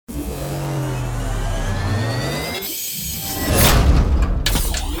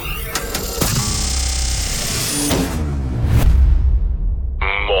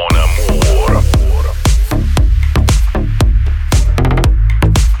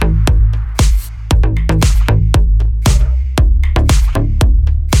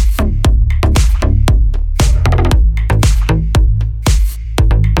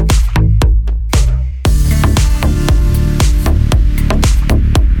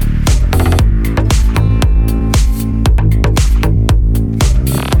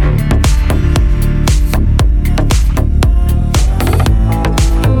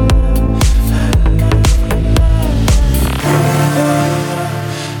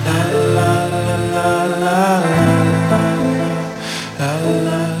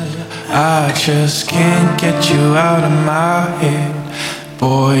just can't get you out of my head.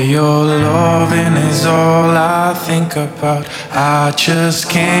 Boy, your loving is all I think about. I just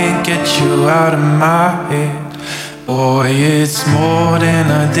can't get you out of my head. Boy, it's more than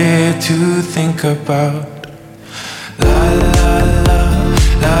I dare to think about. La la la,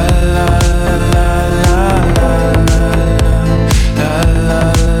 la la la la la la la la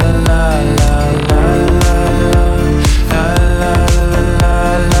la.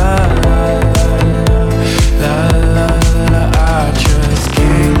 I just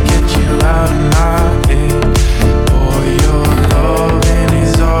can't get you out of my head. Boy, your loving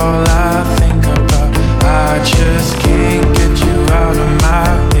is all I think about. I just can't get you out of my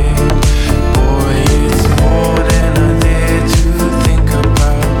head. Boy, it's more than I dare to think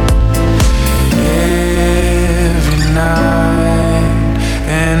about. Every night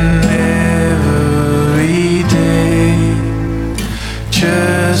and every day,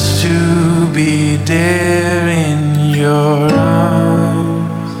 just to be there in your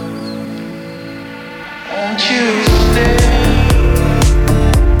arms. Won't you stay?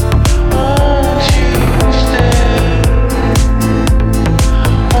 Won't you stay?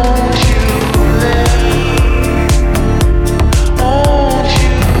 Won't you live? Won't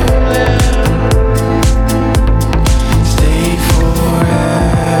you live? Stay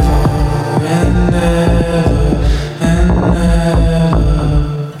forever and ever and ever.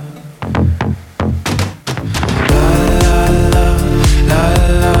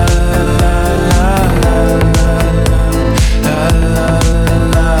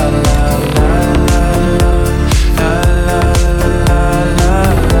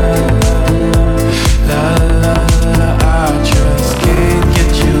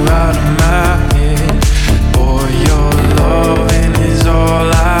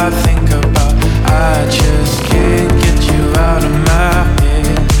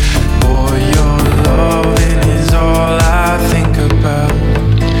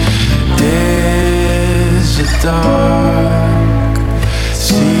 Dark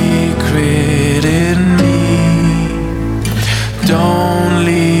secret in me. Don't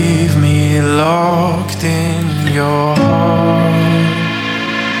leave me locked in your heart.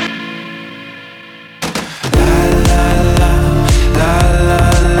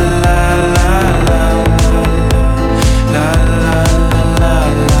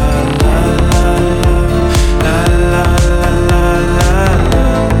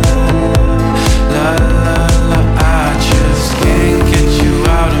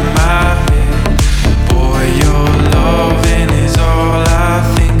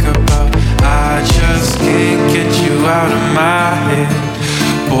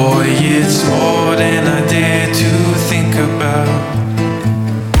 Boy, it's more than I dare to think about.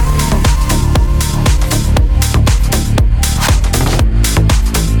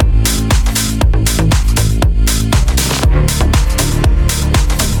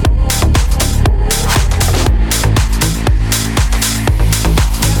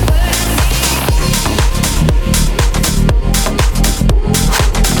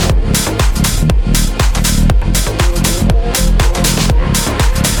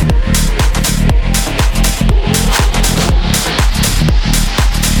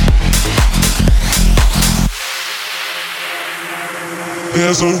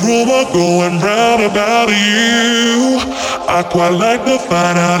 There's a rumor going round about you. I quite like to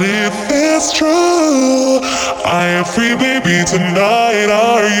find out if it's true. I am free, baby, tonight,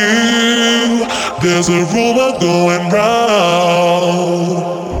 are you? There's a rumor going round.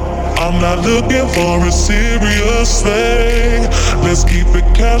 I'm not looking for a serious thing. Let's keep it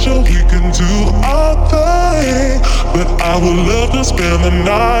casual, we can do our thing. But I would love to spend the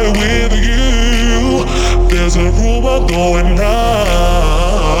night with you. There's a rumor going round.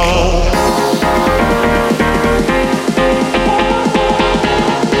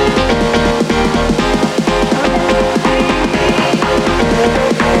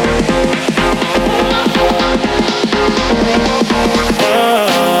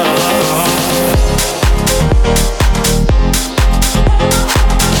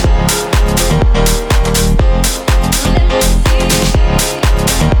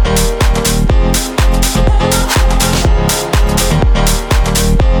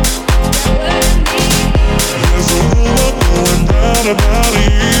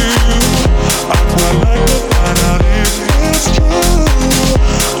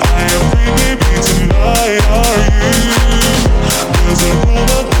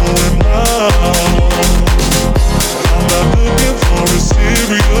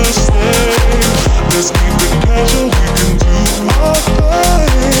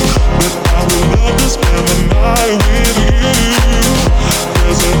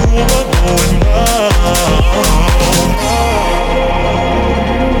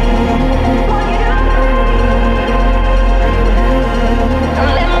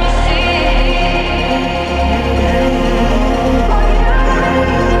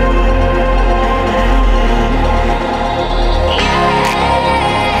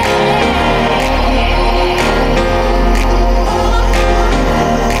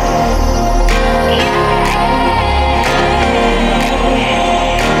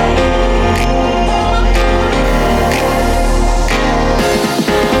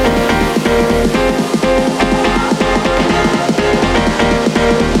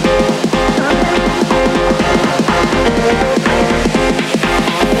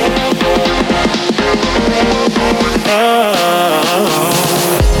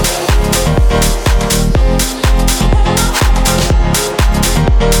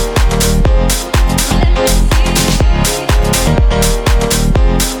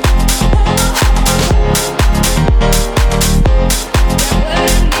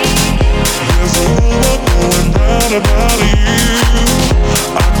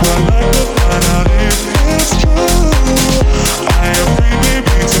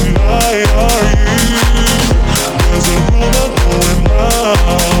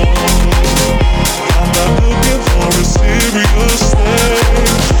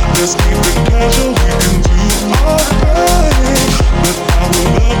 Just keep it casual, we can do our thing. But I would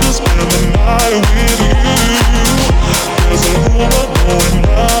love to spend the night with you. There's a rumor going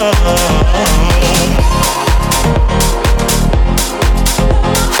round.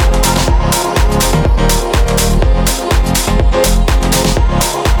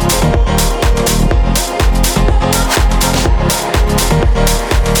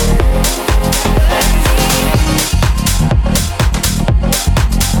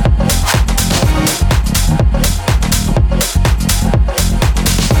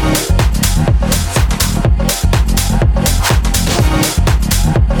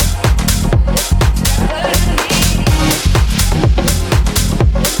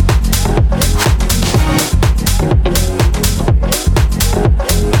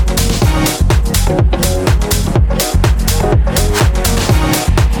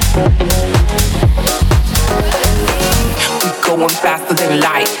 Faster than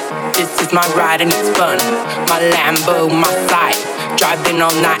light. This is my ride and it's fun. My Lambo, my sight. Driving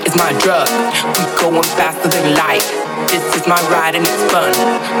all night is my drug. We going faster than light. This is my ride and it's fun.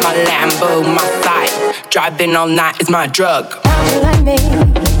 My Lambo, my sight. Driving all night is my drug. How'd you like me?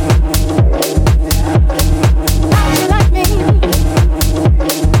 How'd you like me?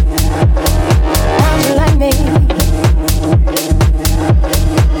 How'd you like me?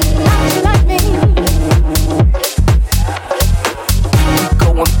 How'd you like me?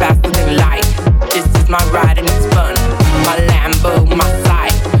 Faster than light. This is my ride and it's fun. My Lambo, my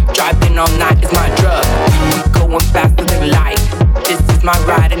sight. Driving all night is my drug. We going faster than light. This is my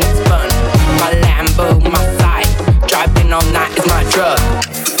ride and it's fun. My Lambo, my sight. Driving all night is my drug.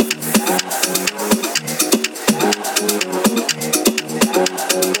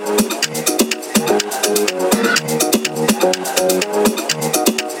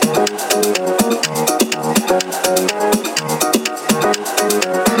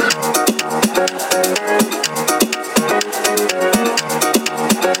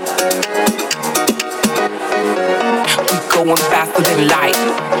 Going faster than light.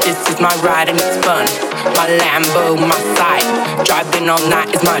 This is my ride and it's fun. My Lambo, my sight. Driving all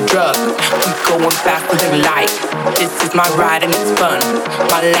night is my drug. We going faster than light. This is my ride and it's fun.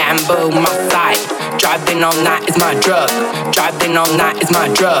 My Lambo, my sight. Driving all night is my drug. Driving all night is my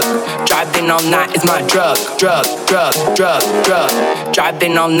drug. Driving all night is my drug. Drug, drug, drug, drug.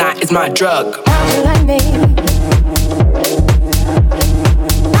 Driving all night is my drug. How'd you like me?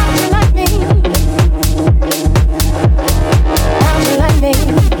 How'd you like me? How'd you like me? How'd you like me?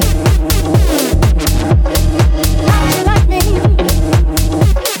 How'd you like me?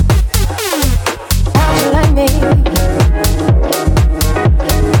 How'd you like me?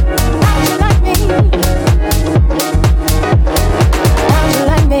 How'd you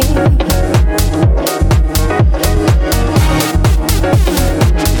like me?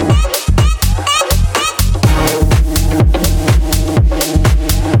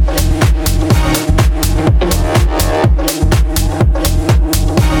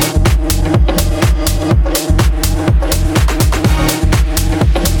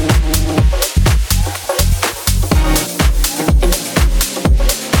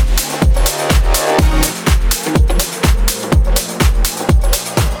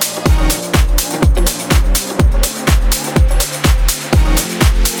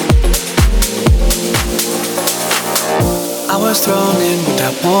 Thrown in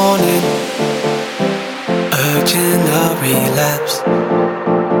without warning, urging a relapse.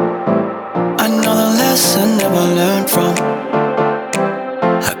 Another lesson never learned from.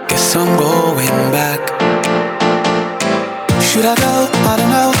 I guess I'm going back. Should I go? I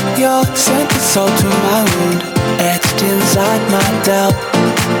don't know. You're sent the salt to my wound, etched inside my doubt.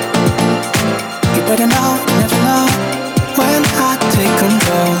 You better know, never know when I take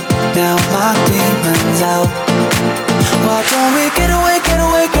control. Now my demons out. Why don't we get away, get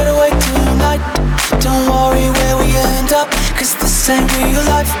away, get away tonight? Don't worry where we end up, cause this ain't real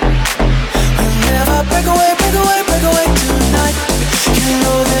life. We'll never break away, break away, break away tonight. You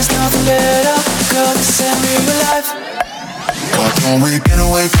know there's nothing better, girl, this ain't real life. Why don't we get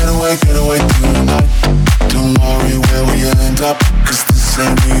away, get away, get away tonight? Don't worry where we end up, cause this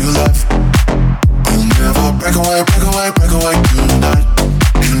ain't real life. We'll never break away, break away, break away tonight.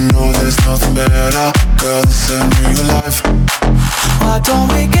 You know there's nothing better, girl, this ain't real life. Why don't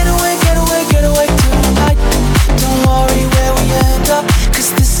we get away, get away, get away tonight? Don't worry where we end up,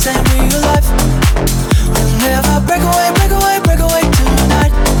 cause this ain't real life. We'll never break away, break away, break away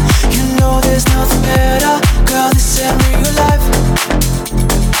tonight. You know there's nothing better, girl, this ain't real life.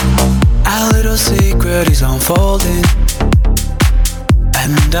 Our little secret is unfolding,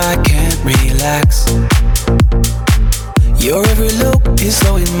 and I can't relax. Your every look is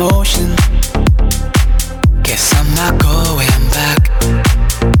slow in motion. Guess I'm not going back.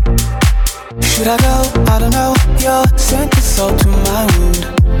 Should I go? I don't know. Your scent is salt to my wound,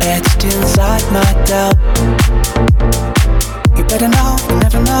 etched inside my doubt. You better know, you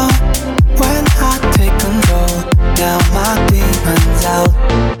never know. When I take control, now my demons out.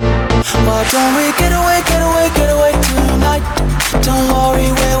 Why don't we get away tonight? Don't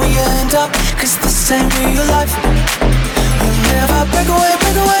worry where we end up, 'cause this ain't real life. We'll never break away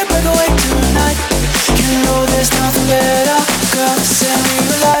tonight. You know there's nothing better, girl, this ain't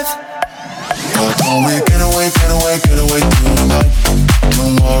real life. Why don't we get away tonight?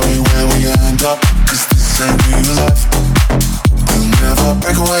 Don't worry where we end up, 'cause this ain't real life. We'll never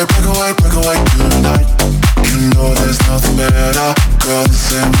break away tonight. You know there's nothing better, girl,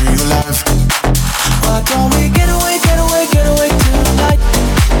 this ain't real life. Why don't we get away tonight?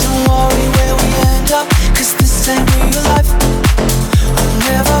 Don't worry where we end up, 'cause this ain't real life. We'll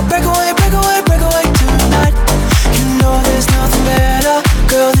never break away tonight. You know there's nothing better,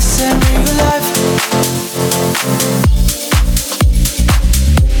 girl, this ain't real life.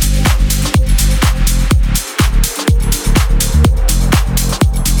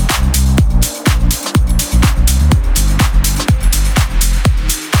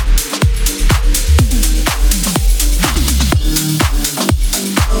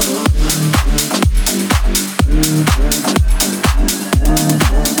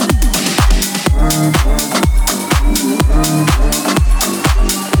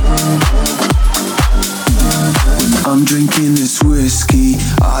 I'm drinking this whiskey,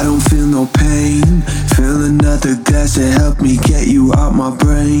 I don't feel no pain. Fill another glass to help me get you out my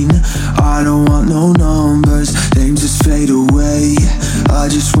brain. I don't want no numbers, names just fade away. I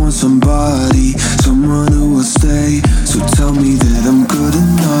just want somebody, someone who will stay. So tell me that I'm good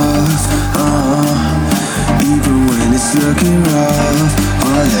enough, even when it's looking rough.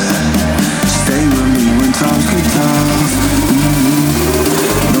 Oh yeah, stay with me when times get tough.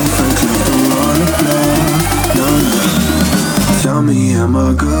 No fake love, don't wanna bluff. No. Tell me, am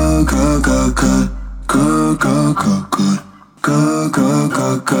I good?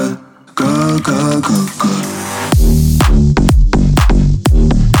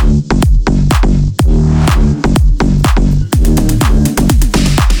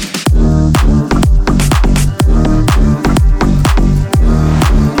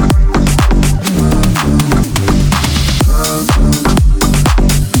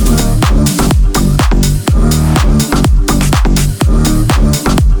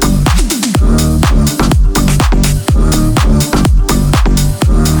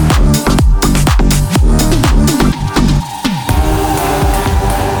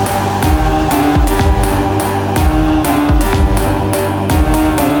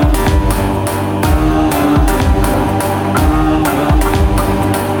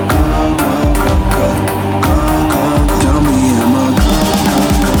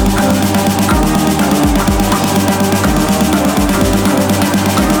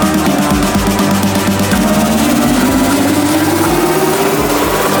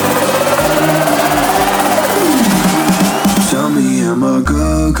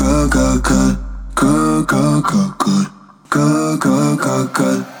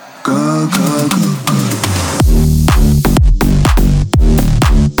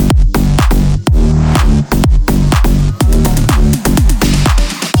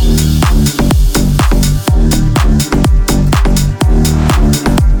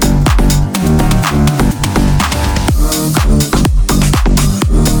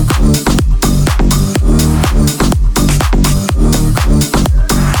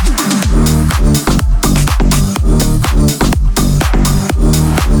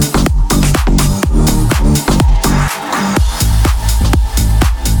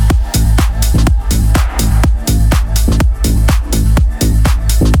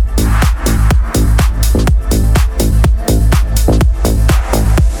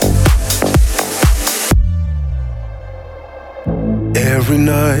 Every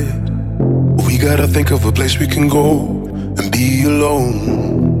night we gotta think of a place we can go and be alone.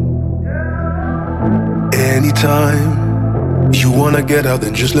 Anytime you wanna get out,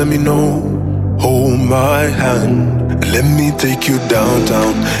 then just let me know. Hold my hand and let me take you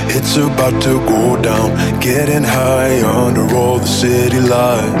downtown. It's about to go down, getting high under all the city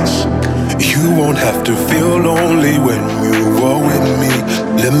lights. You won't have to feel lonely when you are with me.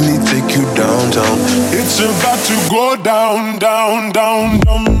 Let me take you downtown. It's about to go down, down, down,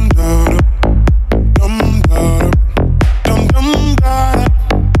 down, down, down, down, down, down, down.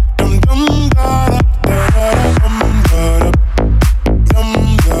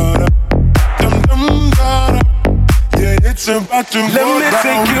 about to Let go me down.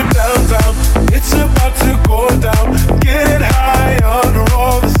 take you downtown. It's about to go down. Get high under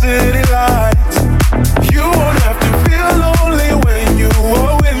all the city lights. You won't have to feel lonely when you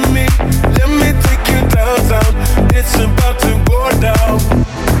are with me. Let me take you downtown. It's about to go down.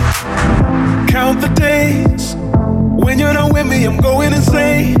 Count the days when you're not with me. I'm going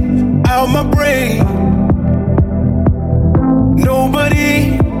insane, out my brain.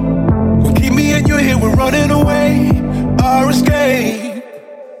 Nobody will keep me and you here. We're running away, our escape.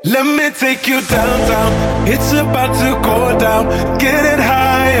 Let me take you downtown. It's about to go down. Getting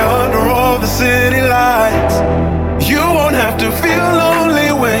high under all the city lights. You won't have to feel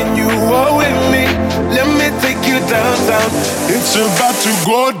lonely when you are with me. Let me take you downtown. It's about to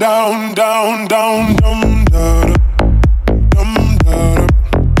go down, down, down, dum, da, da, dum, da, da,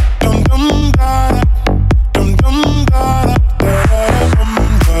 dum, dum, da, da, dum, dum, da, da, dum,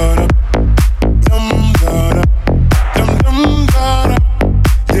 da, da, dum, da, da, dum, dum, da, da.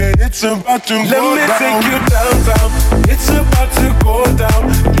 Yeah, it's about to go down. Let me take you downtown. It's about to go down.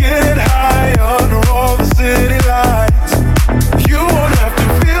 Get high under all the city lights. You won't have to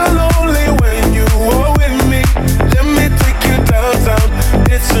feel lonely when you are with me. Let me take you downtown.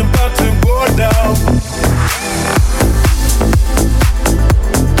 It's about to go down.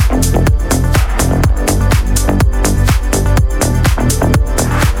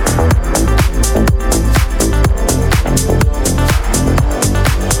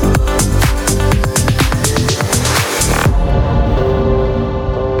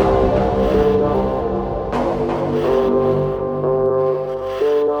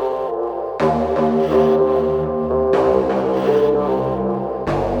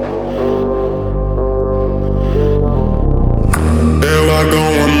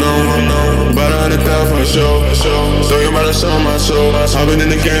 I've been in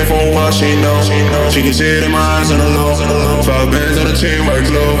the game for a while, she knows. She can see it in my eyes on the low. 5 bands on the team, work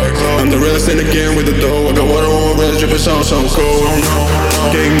low. I'm the realest in the game with the dough. I got water on my wrist, dripping so cold.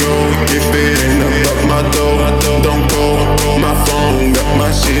 Can't go, get fitting up my door. Don't go, my phone got my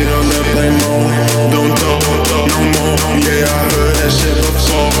shit on the play mode. Don't talk, no more. Yeah, I heard that shit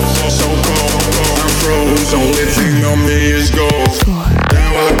before. So cold, I'm froze. Only thing on me is gold. Now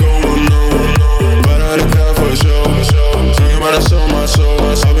I go on, but I done got for sure. But I sold my soul.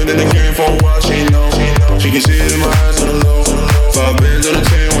 I've been in the game for a while, she knows. She can see it in my eyes on the low. 5 bands on the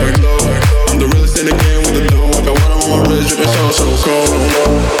team, work low. I'm the realest in the game with the dough. I got water on my wrist, dripping so cold.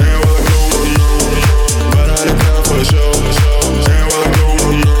 Damn, well, I go on, but I done got for sure. Damn, well, I go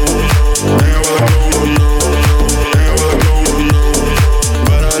on, damn, well, I go on, damn, well, I go on,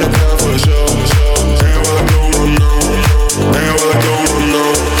 but I done got for sure. Damn, well, I go on, damn, well, I go on.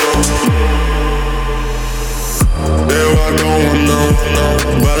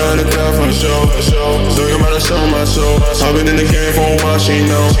 But I done got for sure. So you might have sold my soul. I've been in the game for a while, she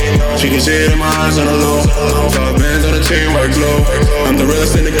knows. She can see it in my eyes on the low. 5 bands on the team, work low. I'm the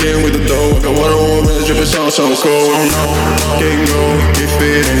realest in the game with the dough. I got water on my wrist, dripping so cold. Can't go, get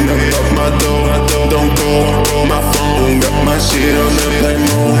fitting up my door. Don't go, my phone got my shit on the play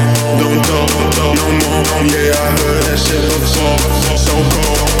mode. Don't talk, no more. Yeah, I heard that shit before. So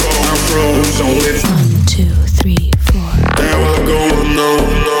cold, I'm froze. Only 1, 2, 3, 4. Damn, well, going on,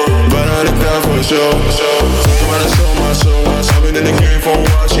 but I done got for sure. But I sold my soul. I've been in the game for a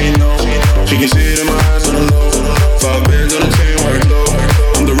while, she knows. She can see it in my eyes on the low. 5 bands on the team, work low.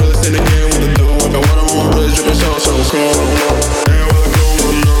 I'm the realest in the game with the dough. I got water on my wrist, dripping so cold. Damn, well,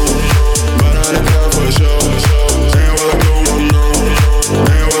 going on, but I done got for sure. Damn, well, going on,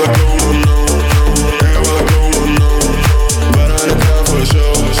 damn, well, going on, damn, well, going on, but I done got for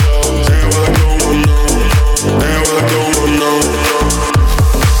sure. Damn, well, going on, damn, well, going on.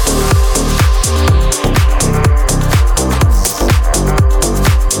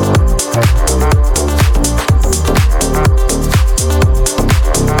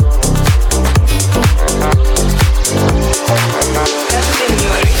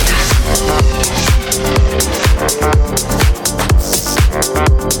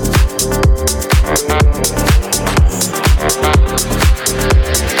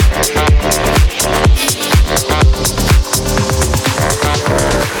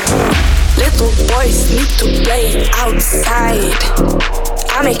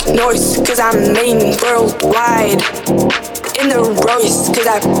 I make noise cause I'm main worldwide. In the Royce cause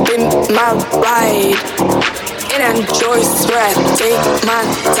I been my ride. And I'm Joyce where I take my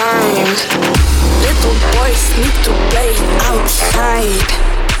time. Little boys need to play outside.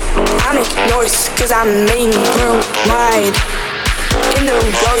 I make noise cause I'm main worldwide. In the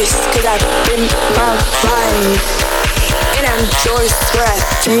Royce cause I been my ride. And I'm Joyce where I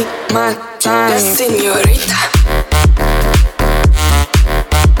take my time. La señorita.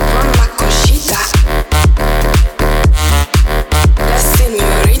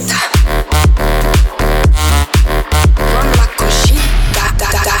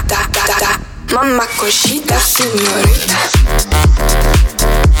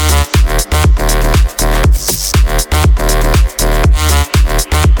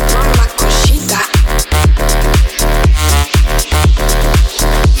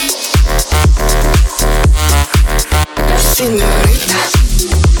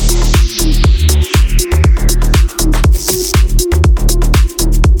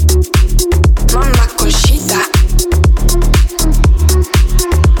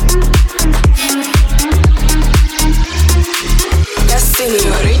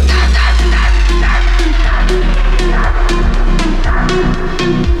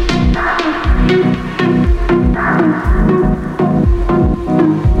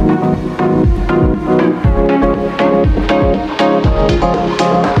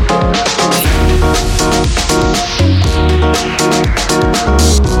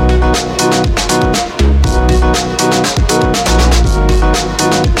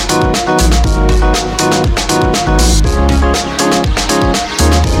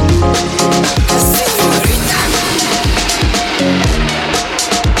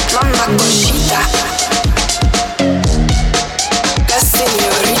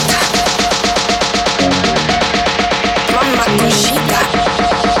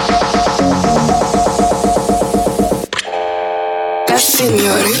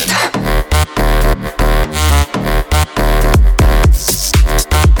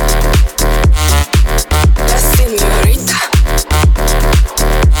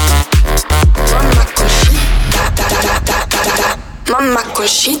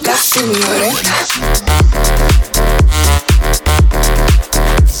 Conchita, señorita.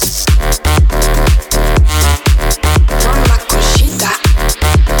 Mamma Conchita.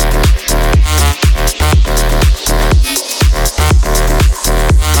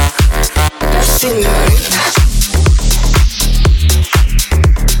 La señorita.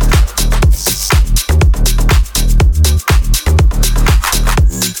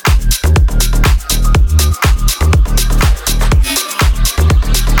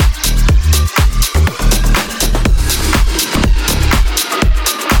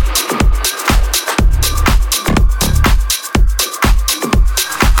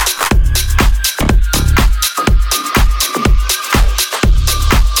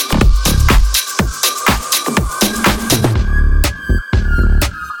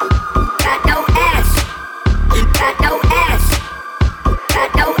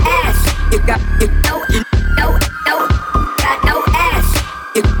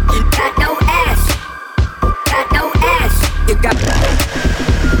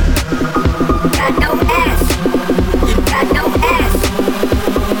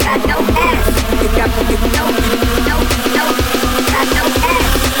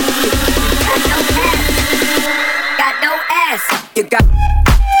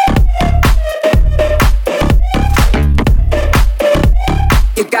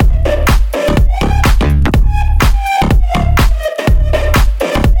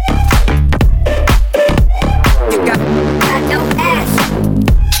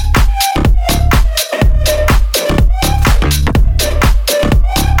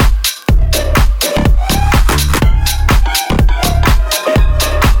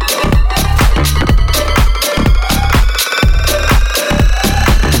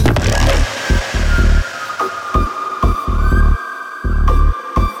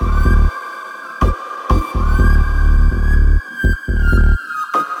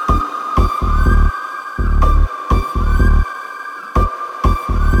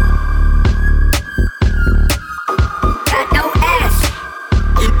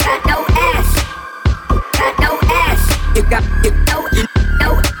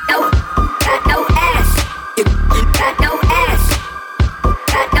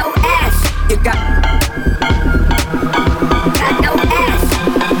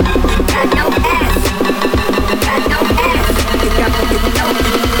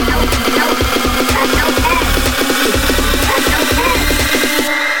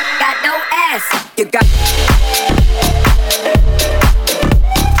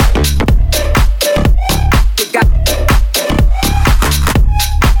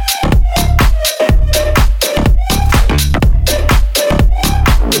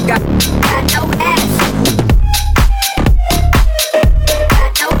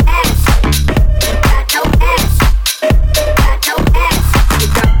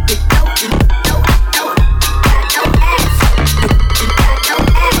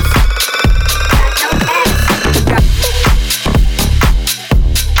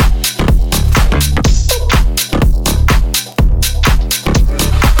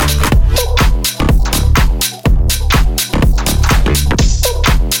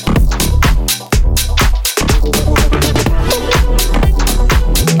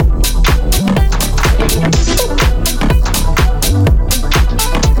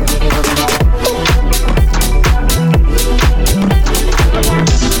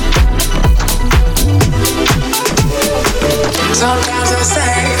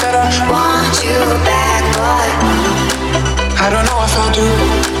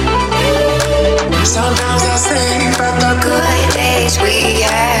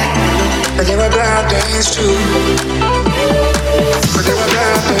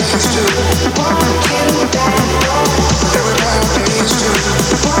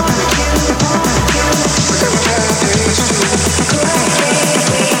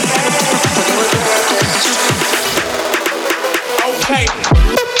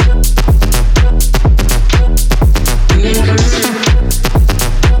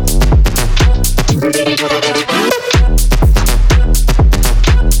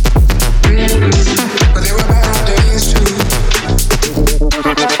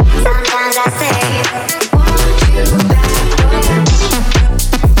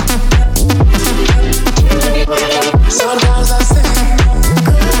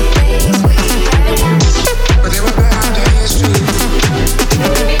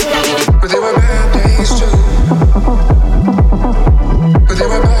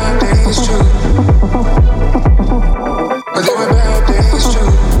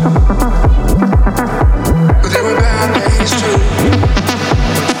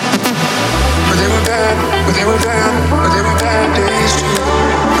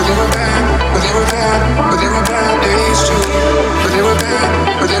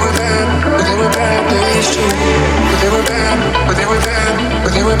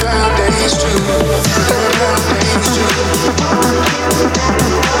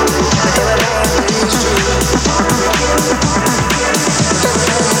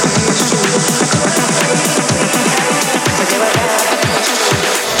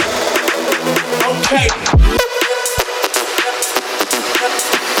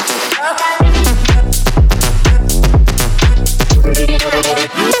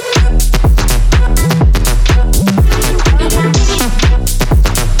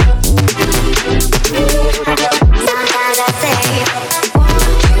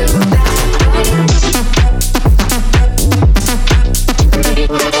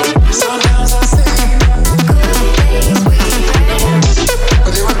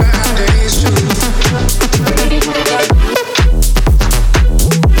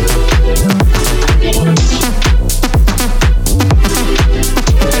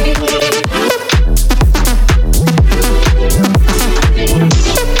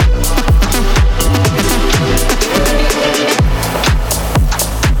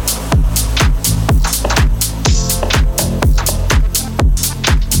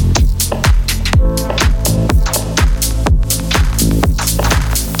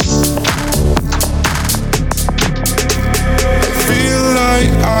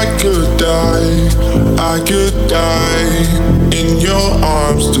 die in your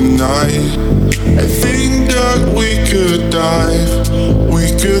arms tonight. I think that we could dive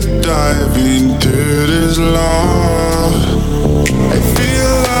into this love. I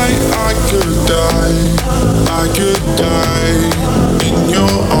feel like I could die in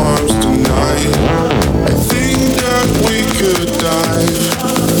your arms tonight. I think that we could dive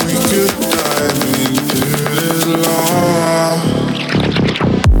into this love.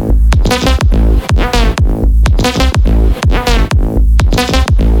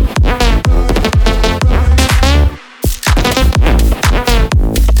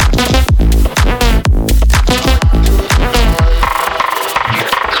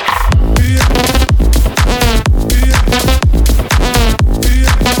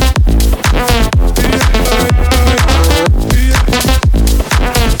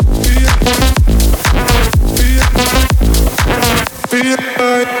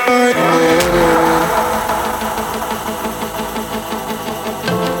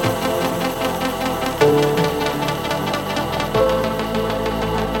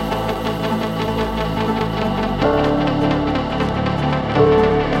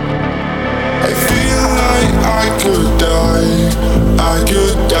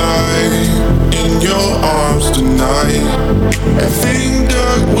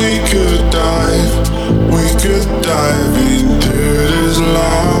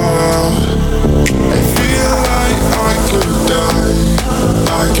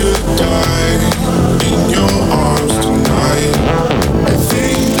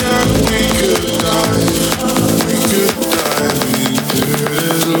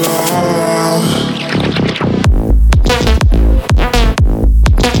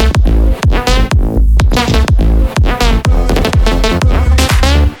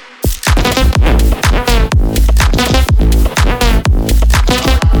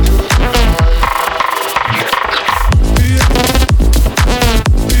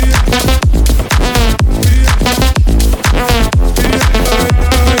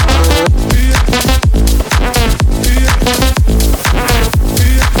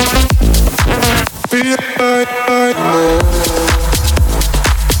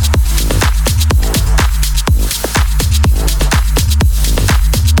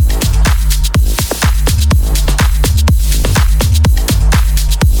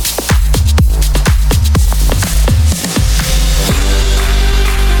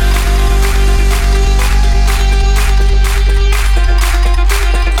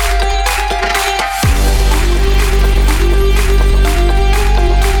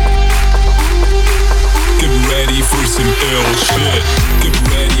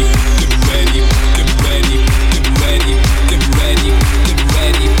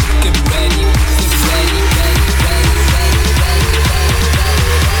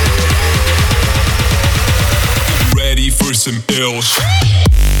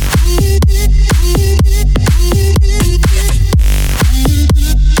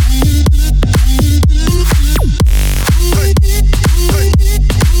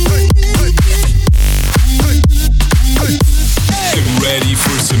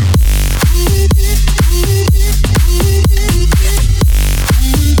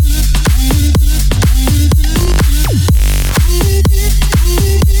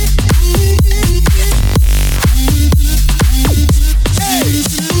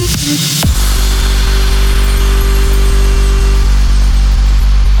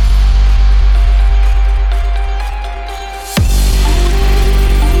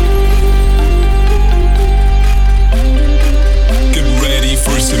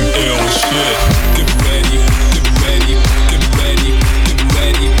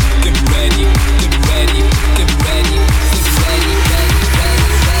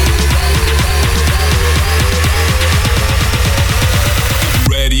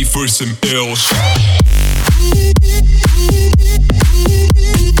 some ill shit.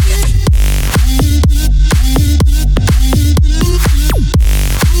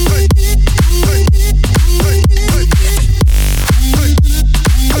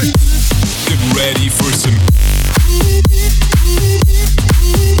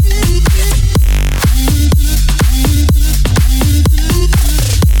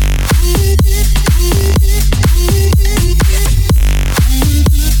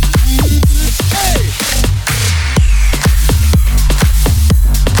 Hey!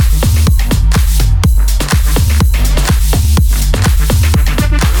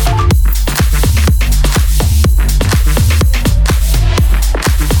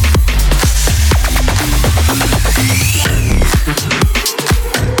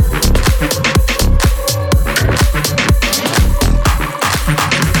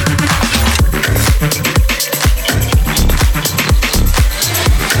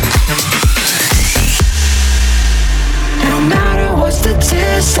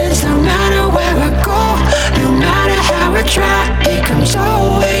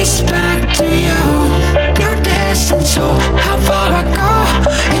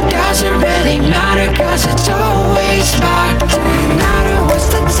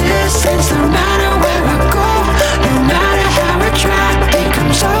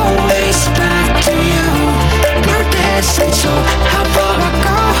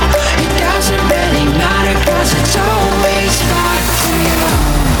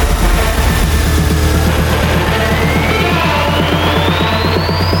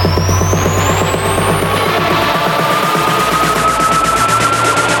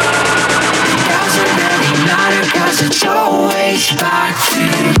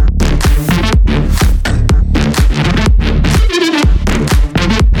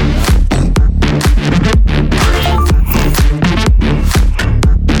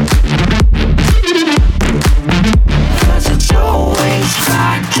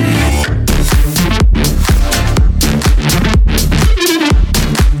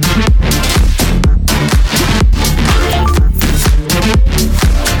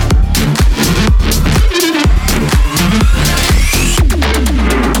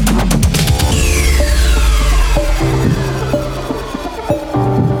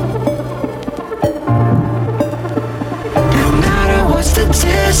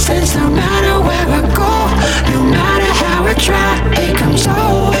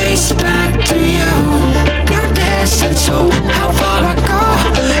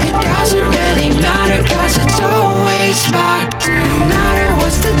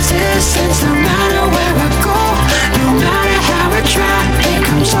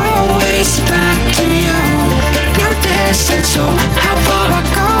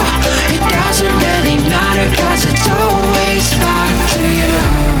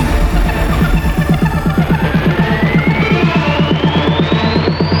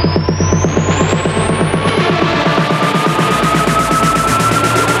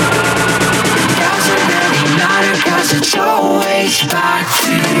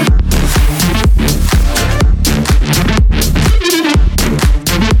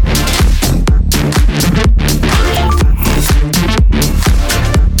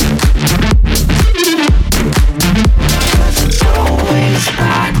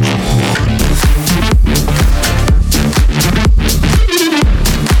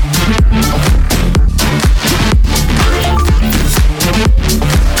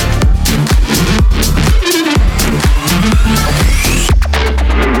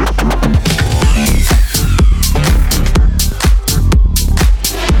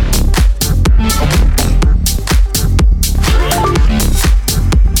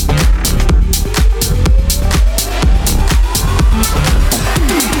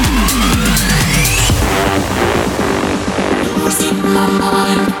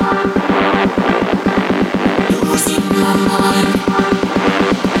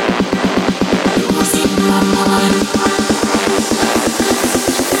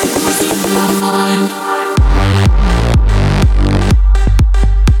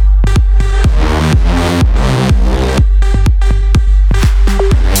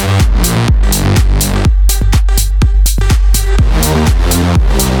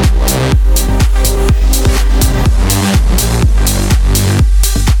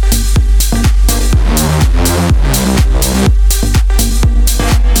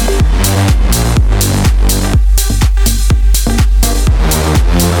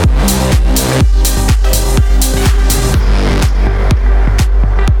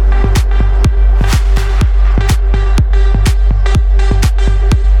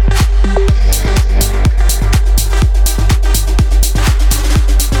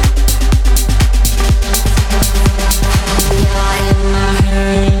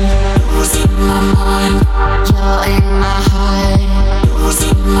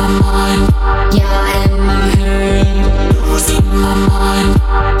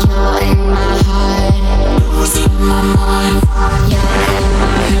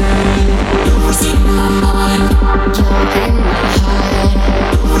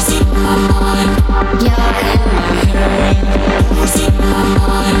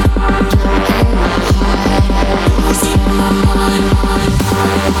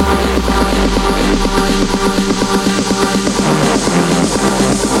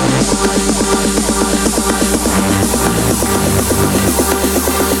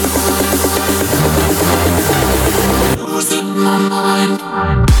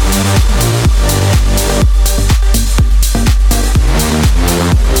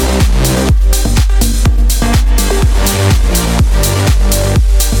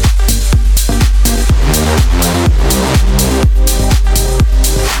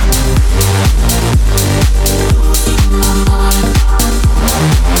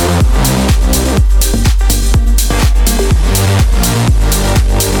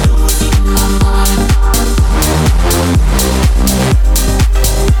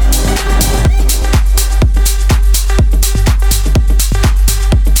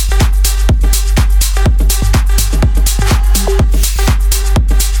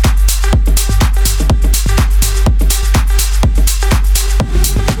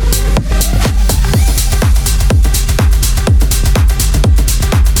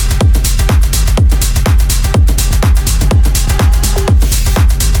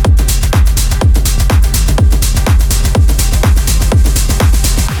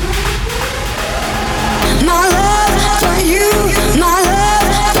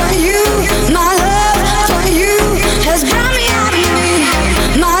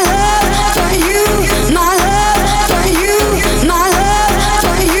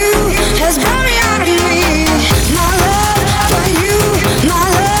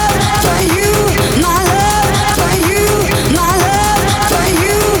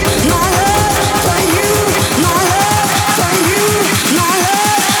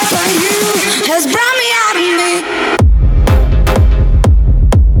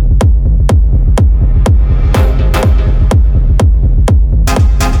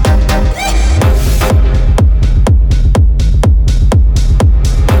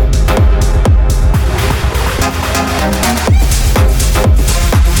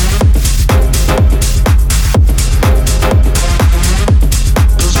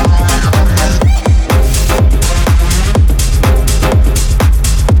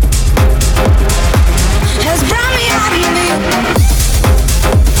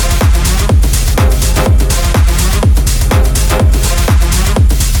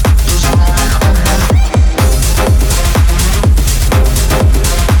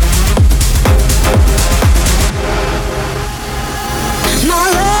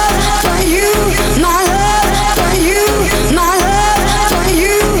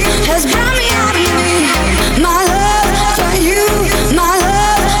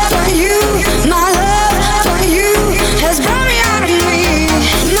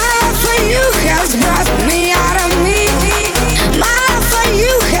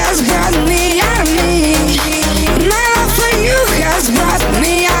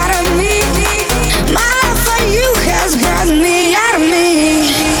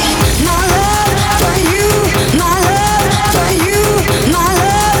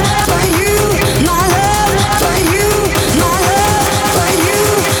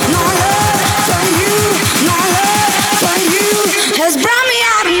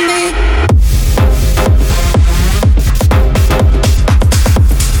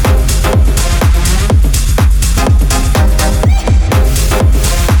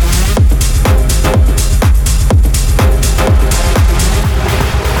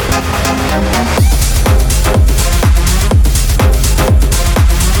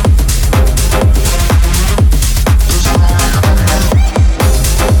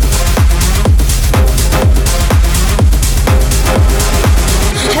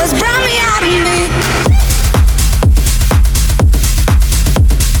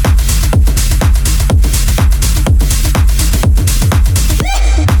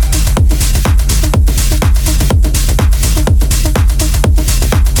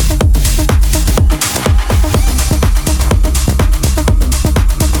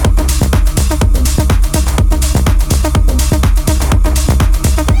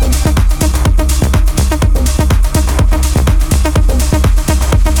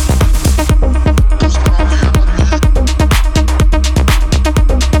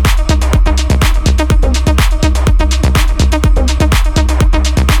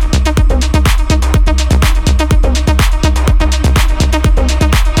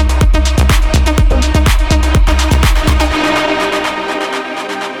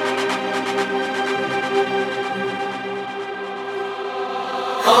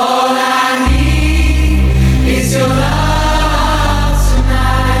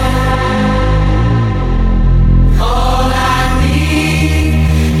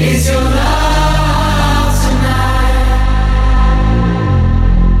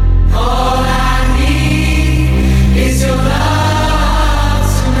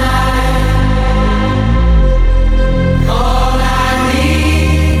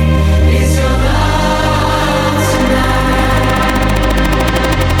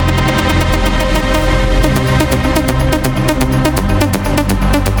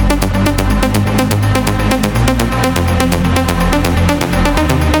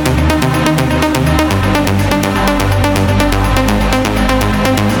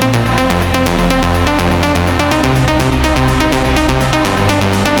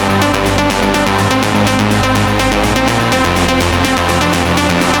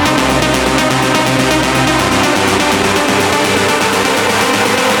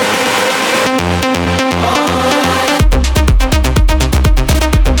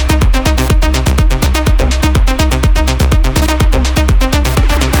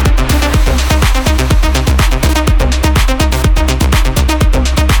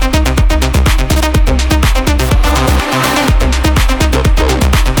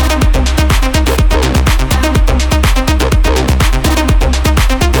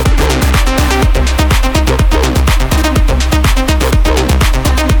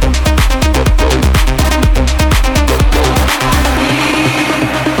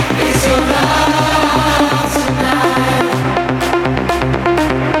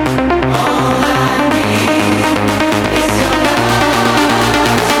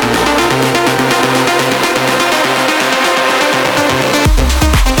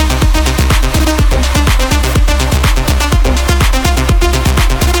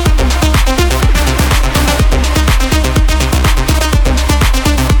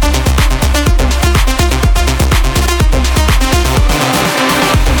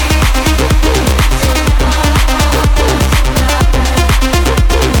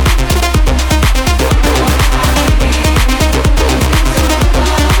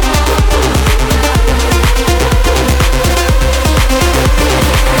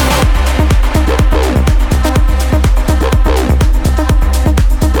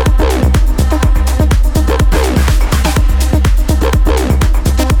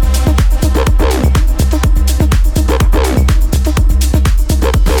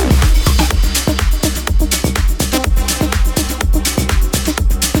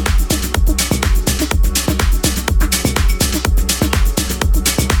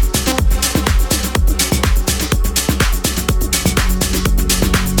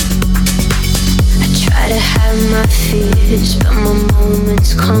 tears, but my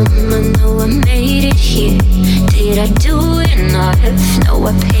moments come. I know I made it here. Did I do enough? No,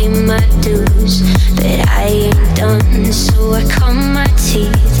 I paid my dues, but I ain't done. So I cut my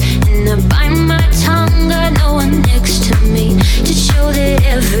teeth and I bite my tongue. Got no one next to me to show that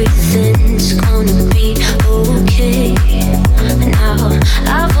everything's gonna be okay. Now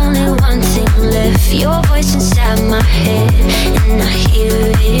I've only one thing left, your voice inside my head, and I hear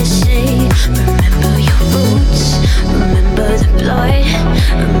it say, remember your roots, remember the blood,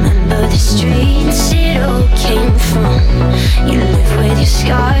 remember the streets it all came from. You live with your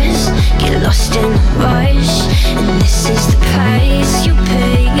scars, get lost in the rush, and this is the price you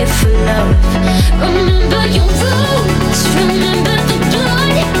pay for love. Remember your roots, remember the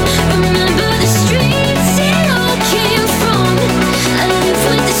blood, remember the streets it all came from. I live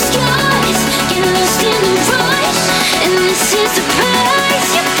with the scars, get lost in the rush, and this is the price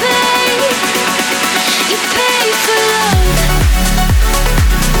you pay for love.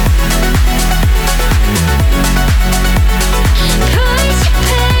 Price you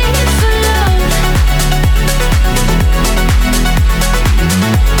pay for love.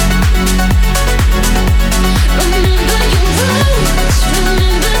 Remember your roots,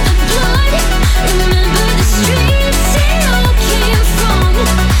 remember the blood, remember the streets it all came from.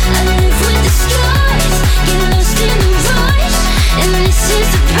 I live with the scars, get lost in the rush, and this is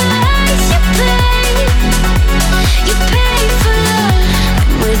the price you pay for love.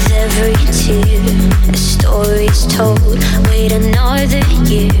 With every tear, a story's told. Wait another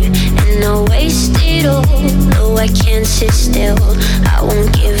year, and I'll waste it all. Though I can't sit still, I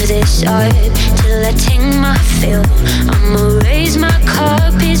won't give this up till I take my fill. I'ma raise my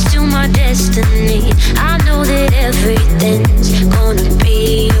cup, it's to my destiny. I know that everything's gonna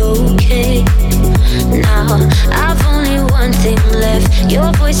be okay. Now I've only one thing left,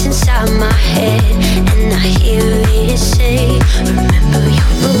 your voice inside my head, and I hear it say, remember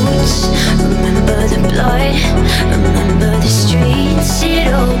your roots, remember the blood, remember the streets it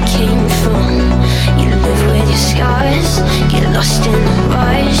all came from. You live with your scars, get lost in the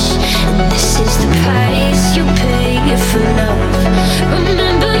rush, and this is the price you pay for love.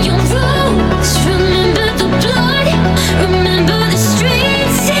 Remember your roots, remember the blood, remember the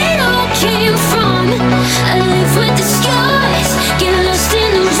streets it all came from. I live with the scars, get lost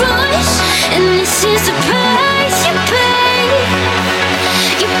in the rush, and this is the price you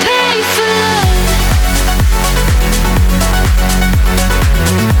pay for love.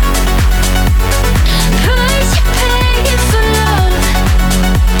 Price you pay for love.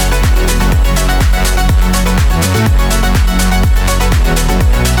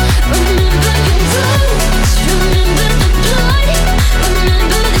 Remember your roots, remember the blood,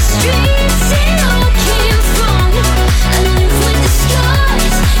 remember the streets it all came from. I live with the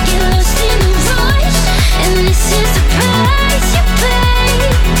scars, get lost in the rush, and this is the price you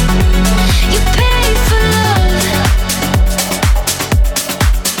pay for love.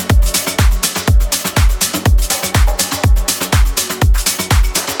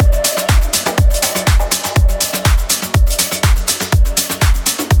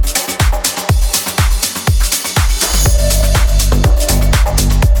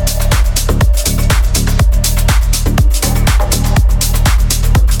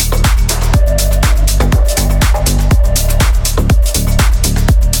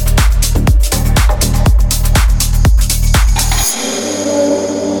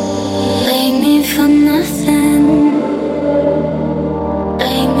 Blame me for nothing.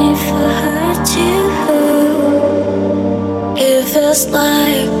 Blame me for hurt you. It feels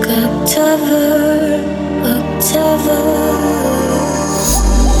like October.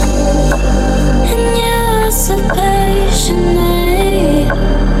 And you're so patient,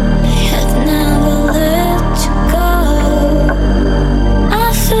 I've never let you go. I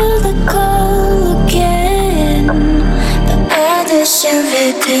feel the call again, but I deserve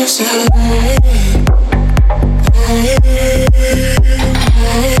it 'cause I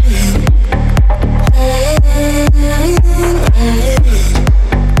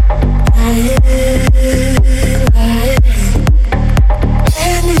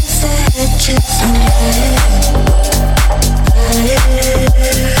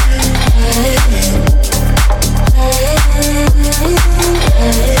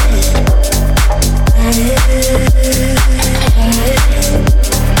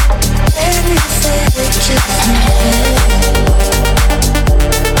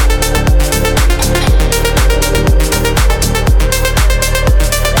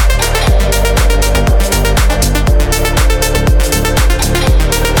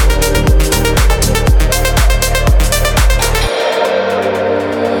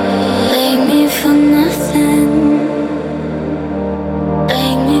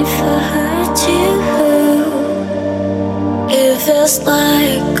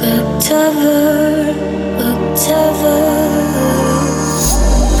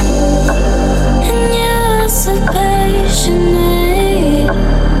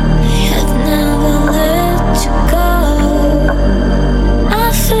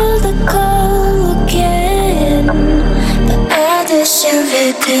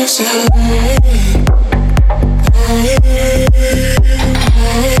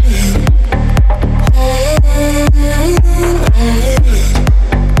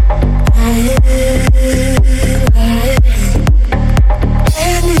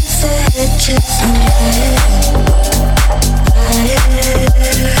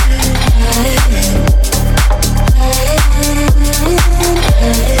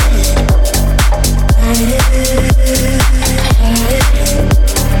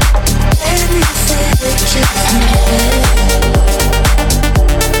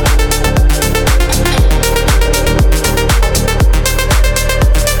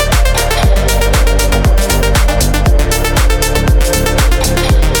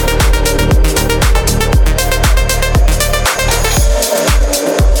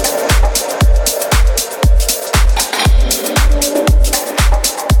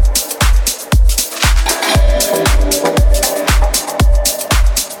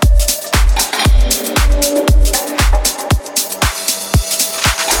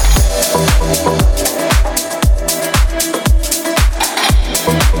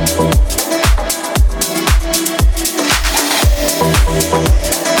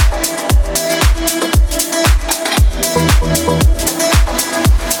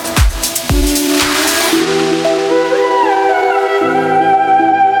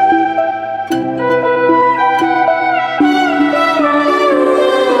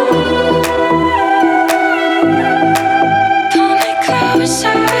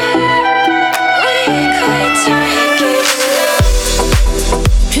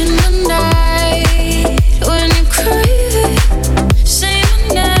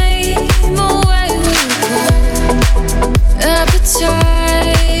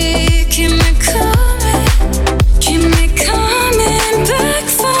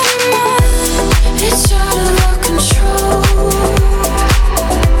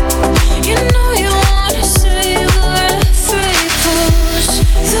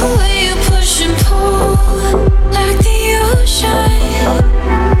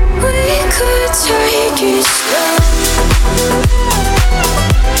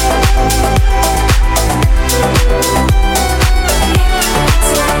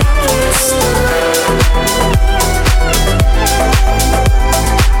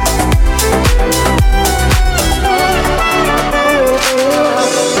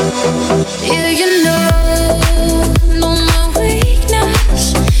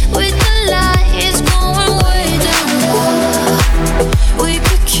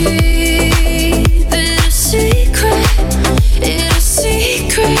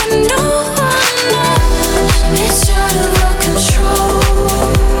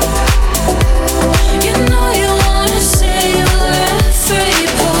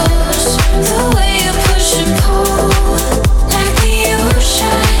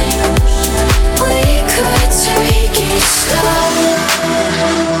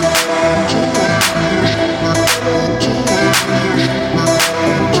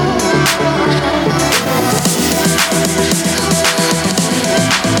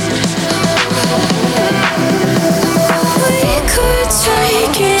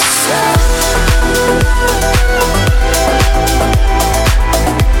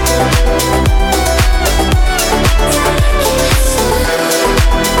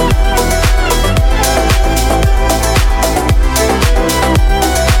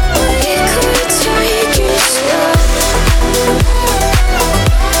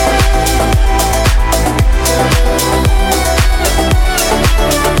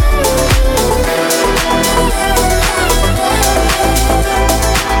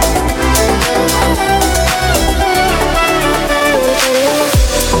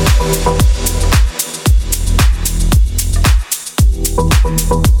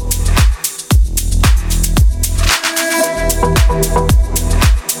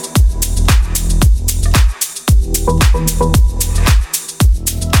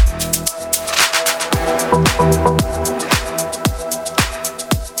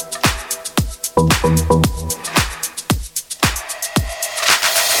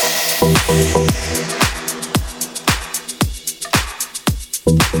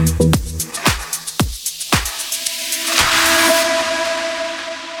Thank